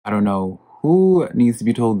I don't know who needs to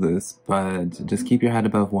be told this, but just keep your head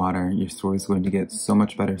above water. Your story is going to get so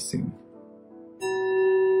much better soon.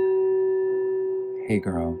 Hey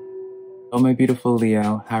girl. Oh my beautiful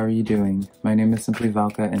Leo, how are you doing? My name is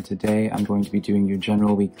SimplyVelca, and today I'm going to be doing your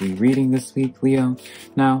general weekly reading this week, Leo.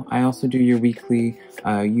 Now, I also do your weekly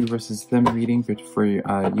you versus them reading for you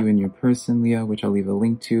and your person, Leo, which I'll leave a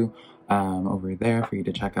link to over there for you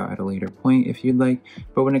to check out at a later point if you'd like.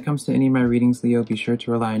 But when it comes to any of my readings, Leo, be sure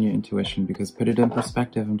to rely on your intuition, because put it in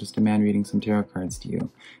perspective, I'm just a man reading some tarot cards to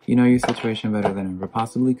you. You know your situation better than I ever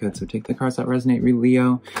possibly could, so take the cards that resonate with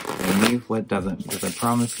Leo and leave what doesn't, because I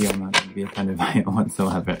promise you I'm not going to be offended by it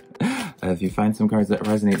whatsoever. If you find some cards that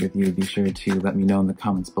resonate with you, be sure to let me know in the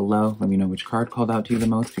comments below. Let me know which card called out to you the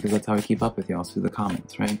most, because that's how I keep up with y'all, through the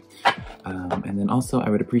comments, right? And then also, I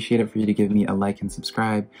would appreciate it for you to give me a like and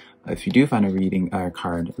subscribe if you do find a reading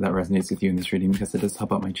card that resonates with you in this reading, because it does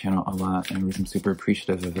help out my channel a lot, and I'm super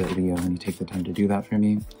appreciative of it, Leo, when you take the time to do that for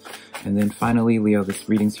me. And then finally, Leo, this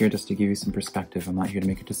reading's here just to give you some perspective. I'm not here to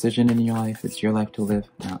make a decision in your life. It's your life to live,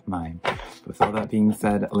 not mine. With all that being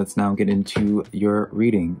said, let's now get into your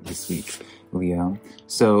reading this week, Leo.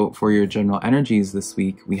 So for your general energies this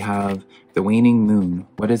week, we have the waning moon.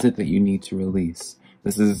 What is it that you need to release?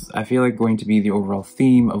 This is, I feel like, going to be the overall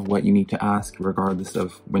theme of what you need to ask, regardless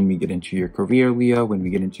of when we get into your career, Leo, when we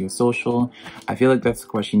get into your social. I feel like that's the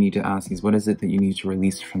question you need to ask, is what is it that you need to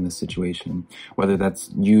release from this situation? Whether that's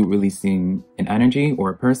you releasing an energy or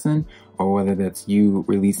a person, or whether that's you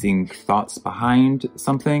releasing thoughts behind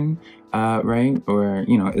something, right? Or,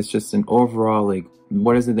 you know, it's just an overall, like,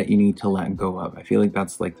 what is it that you need to let go of? I feel like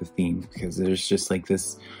that's like the theme, because there's just like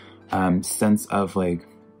this sense of like,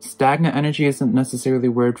 stagnant energy isn't necessarily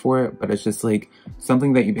the word for it, but it's just like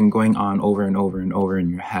something that you've been going on over and over and over in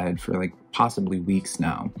your head for like possibly weeks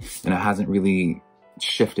now, and it hasn't really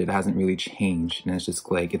shifted, it hasn't really changed, and it's just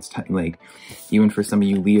like it's like, even for some of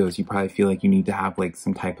you Leos, you probably feel like you need to have like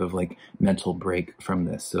some type of like mental break from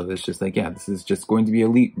this. So it's just like, yeah, this is just going to be a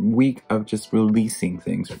week of just releasing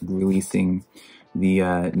things, releasing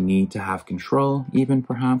the need to have control, even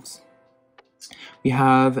perhaps. We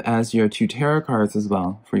have as your two tarot cards as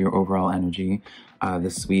well for your overall energy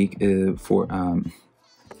this week for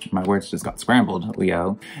my words just got scrambled,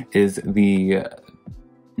 Leo, is the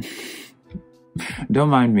don't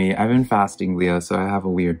mind me, I've been fasting, Leo, so I have a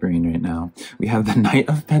weird brain right now. We have the Knight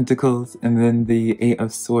of Pentacles and then the Eight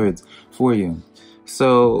of Swords for you.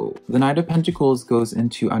 So the Knight of Pentacles goes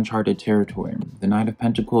into uncharted territory. The Knight of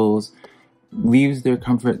Pentacles leaves their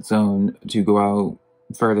comfort zone to go out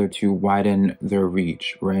further, to widen their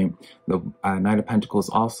reach, right? The Knight of Pentacles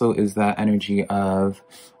also is that energy of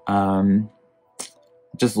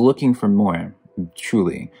just looking for more,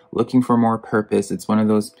 truly looking for more purpose. It's one of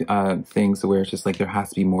those things where it's just like there has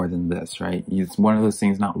to be more than this, right? It's one of those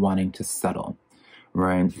things not wanting to settle,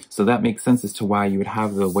 right? So that makes sense as to why you would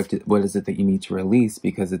have the what is it that you need to release,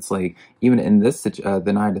 because it's like, even in this the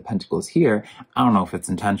Nine of Pentacles here, I don't know if it's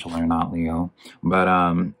intentional or not, Leo, but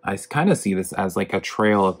I kind of see this as like a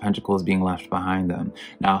trail of pentacles being left behind them.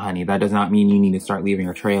 Now, honey, that does not mean you need to start leaving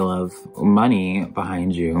a trail of money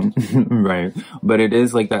behind you, right? But it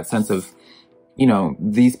is like that sense of, you know,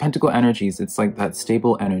 these pentacle energies, it's like that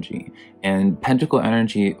stable energy. And pentacle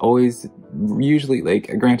energy always, usually,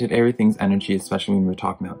 like, granted, everything's energy, especially when we're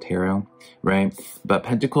talking about tarot, right? But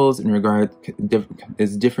pentacles in regard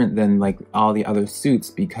is different than like all the other suits,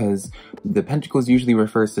 because the pentacles usually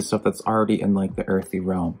refers to stuff that's already in like the earthly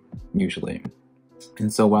realm, usually.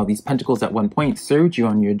 And so while these pentacles at one point served you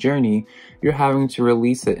on your journey, you're having to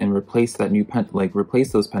release it and replace that new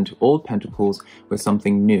replace those old pentacles with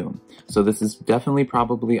something new. So this is definitely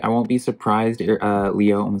probably, I won't be surprised,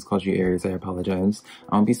 Leo, almost called you Aries, I apologize.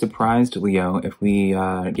 I won't be surprised, Leo, if we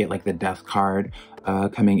get like the Death card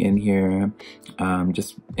coming in here,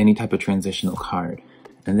 just any type of transitional card.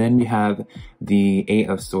 And then we have the Eight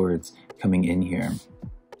of Swords coming in here.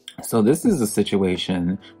 So this is a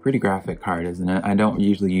situation, pretty graphic card, isn't it? I don't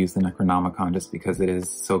usually use the Necronomicon just because it is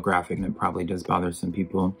so graphic and it probably does bother some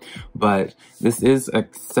people. But this is a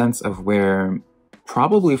sense of where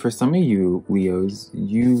probably for some of you Leos,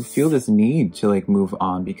 you feel this need to like move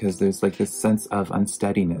on, because there's like this sense of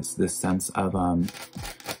unsteadiness, this sense of,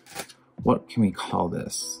 what can we call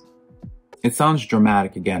this? It sounds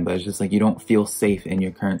dramatic again, but it's just like you don't feel safe in your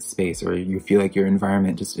current space, or you feel like your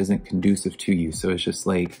environment just isn't conducive to you. So it's just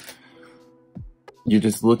like, you're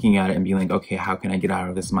just looking at it and being like, okay, how can I get out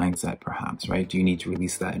of this mindset perhaps, right? Do you need to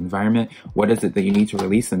release that environment? What is it that you need to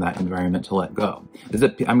release in that environment to let go? Is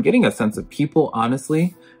it, I'm getting a sense of people,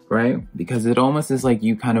 honestly, right? Because it almost is like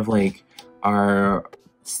you kind of like are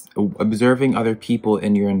observing other people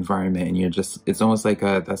in your environment, and you're just, it's almost like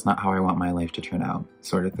a, that's not how I want my life to turn out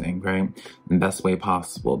sort of thing, right? In the best way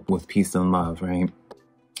possible, with peace and love, right?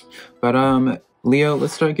 But Leo,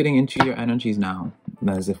 let's start getting into your energies now,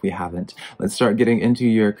 as if we haven't. Let's start getting into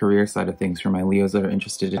your career side of things for my Leos that are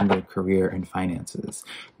interested in their career and finances.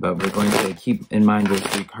 But we're going to keep in mind those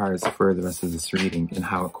 3 cards for the rest of this reading and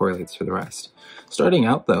how it correlates for the rest. Starting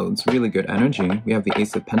out though, it's really good energy. We have the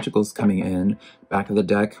Ace of Pentacles coming in, back of the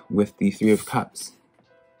deck with the 3 of Cups.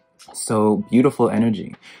 So beautiful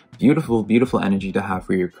energy. Beautiful, beautiful energy to have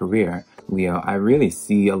for your career, Leo. I really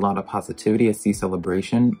see a lot of positivity. I see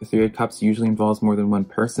celebration. The 3 of Cups usually involves more than one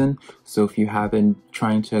person. So if you have been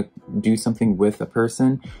trying to do something with a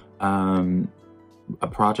person, a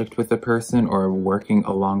project with a person, or working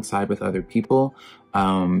alongside with other people,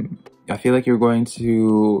 I feel like you're going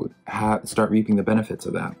to start reaping the benefits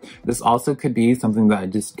of that. This also could be something that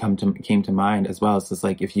just came to mind as well. It's just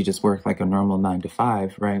like if you just work like a normal 9 to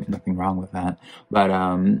 5, right? Nothing wrong with that. But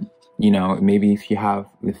you know, maybe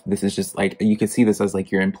if this is just like, you could see this as like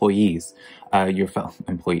your employees, your fellow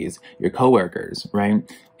employees, your coworkers, right?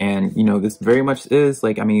 And you know, this very much is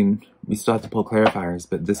like, I mean, we still have to pull clarifiers,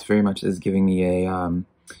 but this very much is giving me a,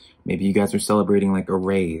 maybe you guys are celebrating like a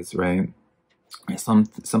raise, right?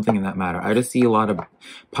 Something in that matter. I just see a lot of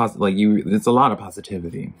it's a lot of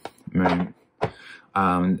positivity, right?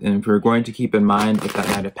 And if we're going to keep in mind with that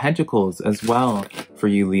Knight of Pentacles as well for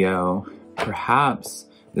you, Leo, perhaps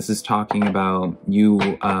this is talking about you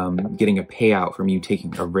getting a payout from you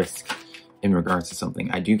taking a risk in regards to something.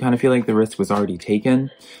 I do kind of feel like the risk was already taken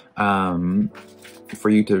for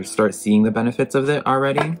you to start seeing the benefits of it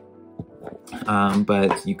already.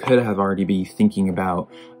 But you could have already be thinking about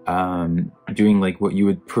doing like what you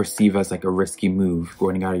would perceive as like a risky move,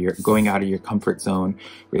 going out of your comfort zone,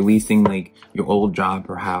 releasing like your old job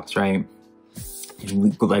perhaps, right?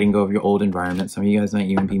 Letting go of your old environment. Some of you guys might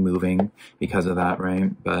even be moving because of that,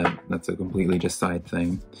 right? But that's a completely just side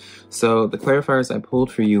thing. So the clarifiers I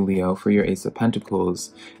pulled for you, Leo, for your Ace of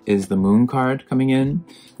Pentacles is the Moon card coming in,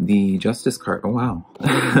 the Justice card, oh wow,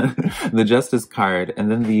 the Justice card,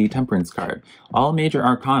 and then the Temperance card. All major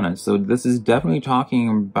arcana. So this is definitely talking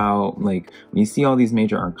about, like, when you see all these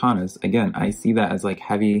major arcanas, again, I see that as like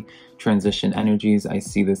heavy transition energies. I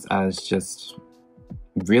see this as just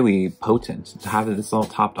really potent to have this all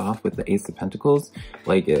topped off with the Ace of Pentacles.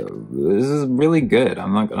 Like, this is really good,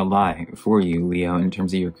 I'm not gonna lie, for you, Leo, in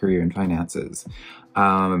terms of your career and finances.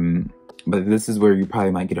 But this is where you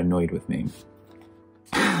probably might get annoyed with me.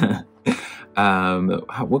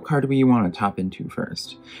 What card do we want to tap into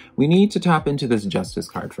first? We need to tap into this Justice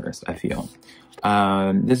card first, I feel.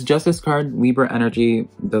 This Justice card, Libra energy,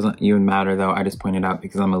 doesn't even matter though. I just pointed out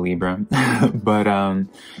because I'm a Libra. But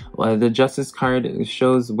the Justice card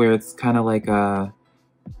shows where it's kind of like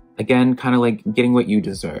again, kind of like getting what you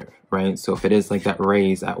deserve, right? So if it is like that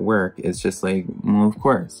raise at work, it's just like, well, of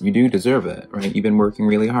course, you do deserve it, right? You've been working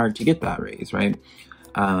really hard to get that raise, right?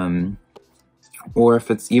 Or if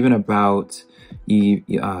it's even about,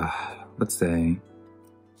 let's say,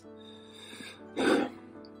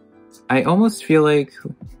 I almost feel like,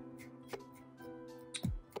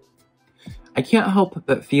 I can't help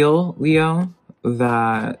but feel, Leo,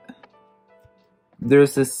 that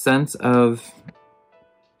there's this sense of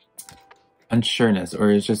unsureness, or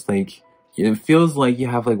it's just like, it feels like you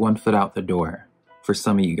have like one foot out the door for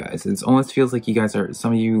some of you guys. It almost feels like you guys are,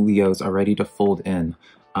 some of you Leos are ready to fold in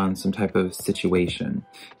on some type of situation,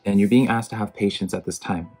 and you're being asked to have patience at this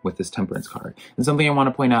time with this Temperance card. And something I want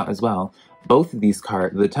to point out as well, both of these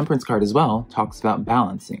cards, the Temperance card as well, talks about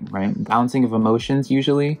balancing, right? Balancing of emotions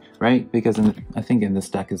usually, right? Because I think in this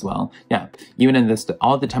deck as well, yeah, even in this,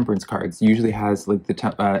 all the Temperance cards usually has like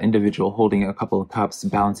the individual holding a couple of cups,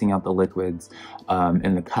 balancing out the liquids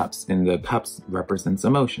in the cups, and the cups represents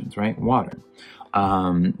emotions, right? Water.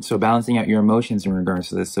 So balancing out your emotions in regards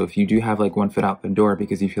to this. So if you do have like one foot out the door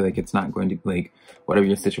because you feel like it's not going to, like, whatever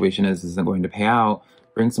your situation is, isn't going to pay out,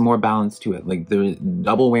 bring some more balance to it. Like, the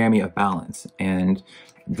double whammy of balance. And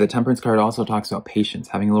the Temperance card also talks about patience,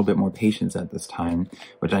 having a little bit more patience at this time,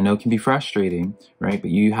 which I know can be frustrating, right?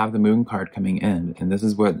 But you have the Moon card coming in, and this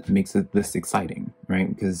is what makes it this exciting,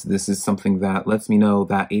 right? Because this is something that lets me know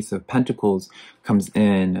that Ace of Pentacles comes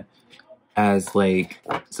in as like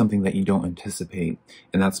something that you don't anticipate,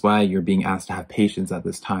 and that's why you're being asked to have patience at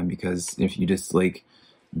this time, because if you just like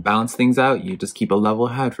balance things out, you just keep a level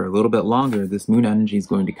head for a little bit longer, this Moon energy is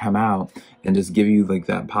going to come out and just give you like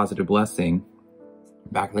that positive blessing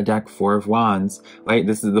Back of the deck, Four of Wands. Right,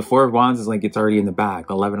 this is the Four of Wands is like it's already in the back,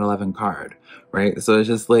 11-11 card. Right, so it's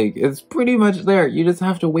just like it's pretty much there. You just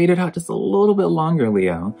have to wait it out just a little bit longer,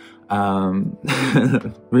 Leo.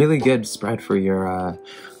 Really good spread for your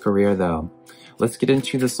career, though. Let's get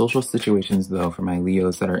into the social situations, though, for my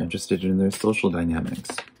Leos that are interested in their social dynamics.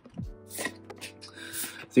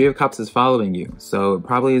 Three of Cups is following you, so it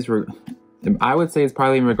probably is. I would say it's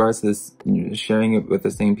probably in regards to this, sharing it with the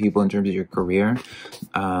same people in terms of your career.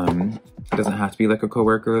 It doesn't have to be like a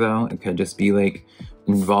coworker, though. It could just be like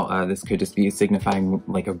this could just be signifying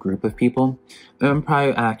like a group of people. I'm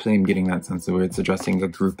getting that sense where it's addressing a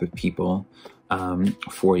group of people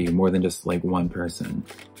for you more than just like one person.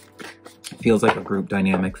 It feels like a group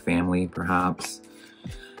dynamic, family, perhaps.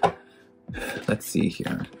 Let's see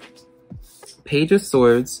here. Page of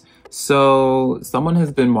Swords. So someone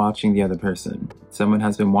has been watching the other person. Someone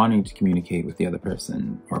has been wanting to communicate with the other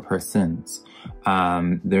person or persons.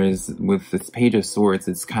 With this Page of Swords,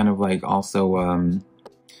 it's kind of like also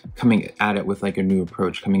coming at it with like a new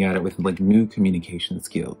approach, coming at it with like new communication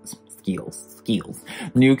skills.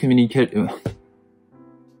 New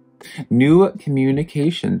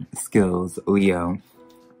communication skills, Leo.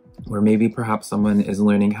 Or maybe perhaps someone is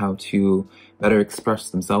learning how to better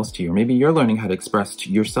express themselves to you. Or maybe you're learning how to express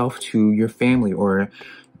yourself to your family or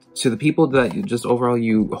to the people that just overall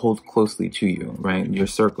you hold closely to you, right? Your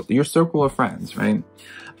circle of friends, right?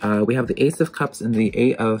 We have the Ace of Cups and the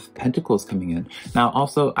Eight of Pentacles coming in. Now,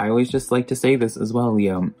 also, I always just like to say this as well,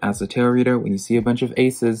 Leo. As a tarot reader, when you see a bunch of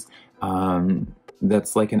aces,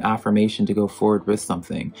 that's like an affirmation to go forward with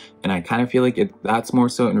something. And I kind of feel like that's more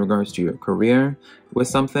so in regards to your career with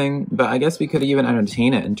something, but I guess we could even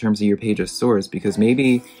entertain it in terms of your Page of Swords, because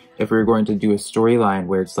maybe if we were going to do a storyline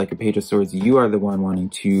where it's like a Page of Swords, you are the one wanting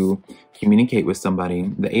to communicate with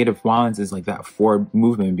somebody. The Eight of Wands is like that forward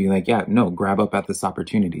movement, being like, yeah, no, grab up at this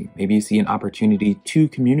opportunity. Maybe you see an opportunity to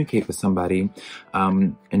communicate with somebody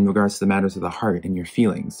in regards to the matters of the heart and your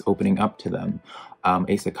feelings, opening up to them.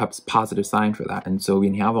 Ace of Cups, positive sign for that. And so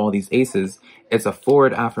when you have all these aces, it's a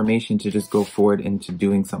forward affirmation to just go forward into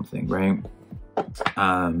doing something, right?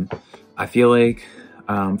 I feel like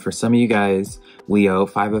for some of you guys, Leo,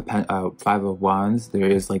 Five of Wands, there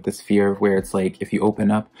is like this fear where it's like if you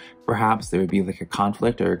open up, perhaps there would be like a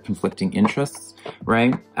conflict or conflicting interests,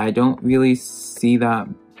 right? I don't really see that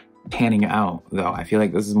panning out, though. I feel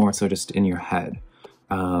like this is more so just in your head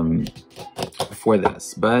for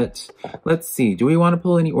this. But let's see. Do we want to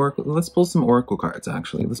pull any oracle? Let's pull some oracle cards,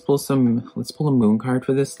 actually. Let's pull a moon card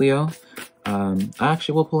for this, Leo.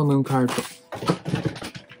 Actually, we'll pull a moon card.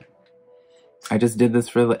 I just did this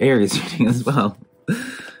for the Aries reading as well.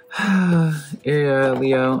 Yeah,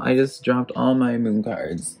 Leo, I just dropped all my moon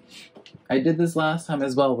cards. I did this last time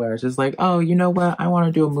as well, where it's just like, oh, you know what? I want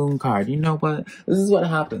to do a moon card. You know what? This is what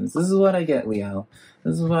happens. This is what I get, Leo.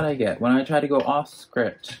 This is what I get when I try to go off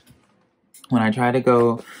script. When I try to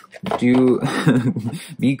go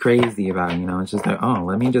be crazy about it, you know, it's just like, oh,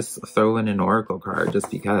 let me just throw in an oracle card just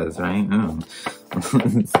because, right? Oh.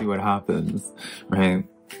 Let's see what happens, right?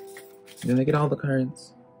 Did I get all the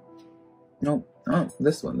cards? Nope. Oh,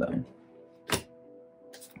 this one, though.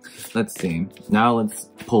 Let's see. Now let's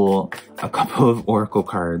pull a couple of oracle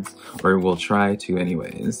cards, or we'll try to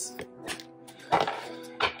anyways.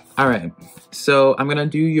 All right. So I'm going to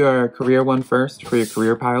do your career one first for your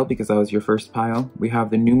career pile because that was your first pile. We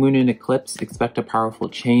have the new moon and eclipse. Expect a powerful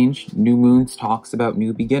change. New moons talks about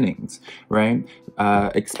new beginnings, right?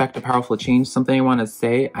 Expect a powerful change. Something I want to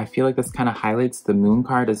say, I feel like this kind of highlights the moon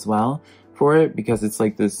card as well for it because it's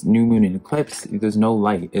like this new moon and eclipse. There's no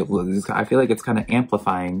light. I feel like it's kind of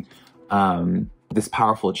amplifying this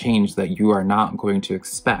powerful change that you are not going to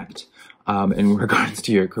expect in regards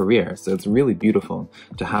to your career. So it's really beautiful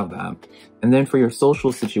to have that. And then for your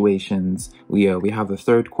social situations, Leo, we have the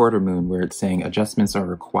third quarter moon where it's saying adjustments are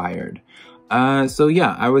required. So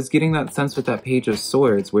yeah, I was getting that sense with that Page of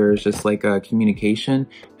Swords where it's just like a communication,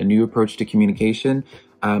 a new approach to communication.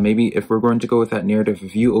 Maybe if we're going to go with that narrative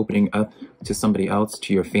of you opening up to somebody else,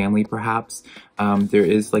 to your family perhaps, there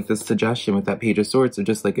is like this suggestion with that Page of Swords of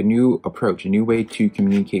just like a new approach, a new way to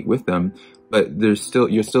communicate with them. But you're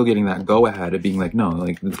still getting that go ahead of being like, no,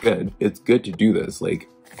 like it's good to do this. Like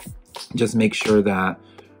just make sure that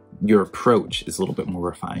your approach is a little bit more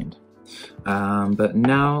refined. But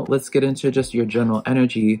now let's get into just your general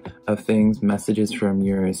energy of things, messages from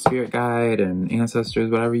your spirit guide and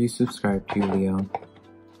ancestors, whatever you subscribe to, Leo.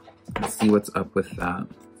 Let's see what's up with that.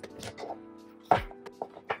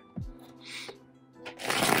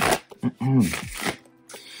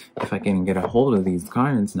 If I can get a hold of these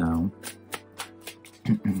cards now.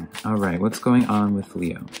 All right, what's going on with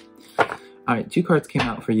Leo? All right, 2 cards came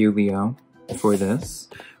out for you, Leo, for this.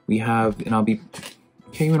 We have, and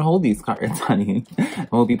can't even hold these cards, honey. And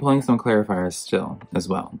we'll be pulling some clarifiers still as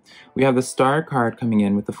well. We have the Star card coming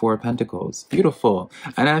in with the 4 of Pentacles. Beautiful.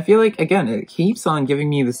 And I feel like, again, it keeps on giving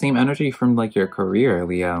me the same energy from like your career,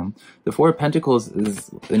 Leo. The 4 of Pentacles is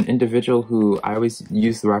an individual who I always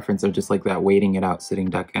use the reference of just like that waiting it out, sitting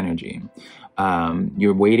duck energy.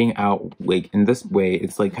 You're waiting out, like in this way,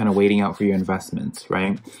 it's like kind of waiting out for your investments,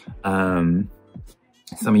 right?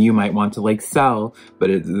 Some of you might want to like sell, but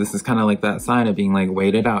this is kind of like that sign of being like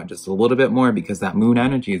waited out just a little bit more, because that moon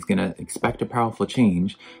energy is going to expect a powerful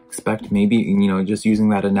change. Expect maybe, you know, just using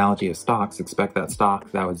that analogy of stocks, expect that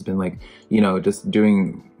stock that has been like, you know, just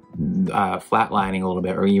doing flatlining a little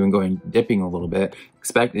bit, or even dipping a little bit.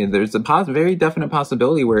 There's a very definite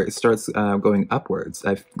possibility where it starts going upwards.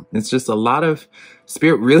 It's just a lot of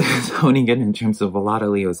spirit really is honing in terms of a lot of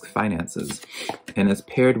Leo's finances, and it's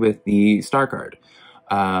paired with the Star card.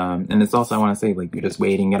 And it's also, I want to say, like, you're just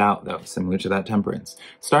waiting it out, though, similar to that Temperance.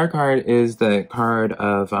 Star card is the card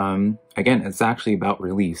of, again, it's actually about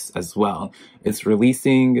release as well. It's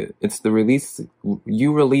releasing,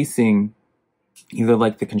 you releasing either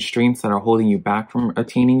like the constraints that are holding you back from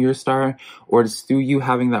attaining your star, or it's through you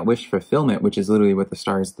having that wish fulfillment, which is literally what the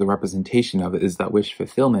star is, the representation of it, is that wish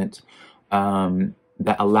fulfillment,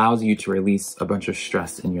 that allows you to release a bunch of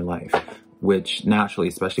stress in your life. Which naturally,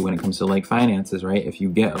 especially when it comes to like finances, right? If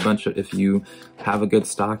you have a good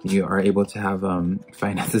stock and you are able to have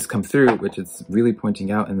finances come through, which it's really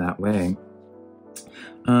pointing out in that way,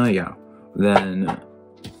 yeah, then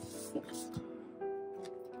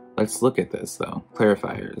let's look at this though,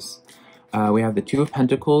 clarifiers. We have the 2 of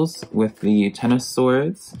Pentacles with the 10 of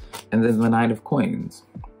Swords, and then the Knight of Coins.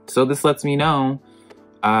 So this lets me know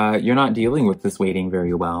you're not dealing with this waiting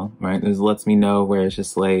very well, right? This lets me know where it's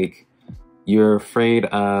just like, you're afraid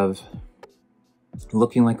of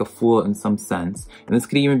looking like a fool in some sense. And this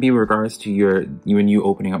could even be in regards to you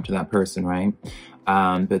opening up to that person, right?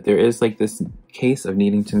 But there is like this case of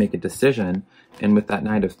needing to make a decision. And with that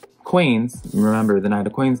Knight of Coins, remember the Knight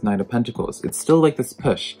of Coins, Knight of Pentacles, it's still like this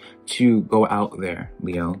push to go out there,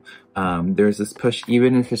 Leo. There's this push,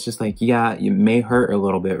 even if it's just like, yeah, it may hurt a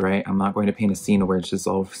little bit, right? I'm not going to paint a scene where it's just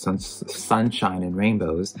all sunshine and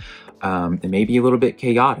rainbows. It may be a little bit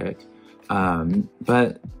chaotic.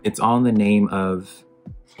 But it's all in the name of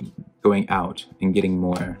going out and getting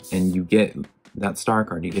more, and you get that Star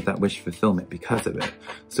card, you get that wish fulfillment because of it.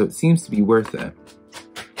 So it seems to be worth it.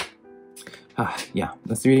 Yeah,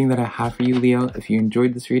 that's the reading that I have for you, Leo. If you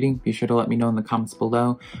enjoyed this reading, be sure to let me know in the comments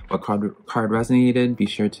below what card resonated. Be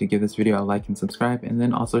sure to give this video a like and subscribe, and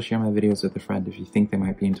then also share my videos with a friend if you think they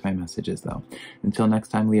might be into my messages, though. Until next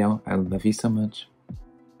time, Leo, I love you so much.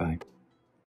 Bye.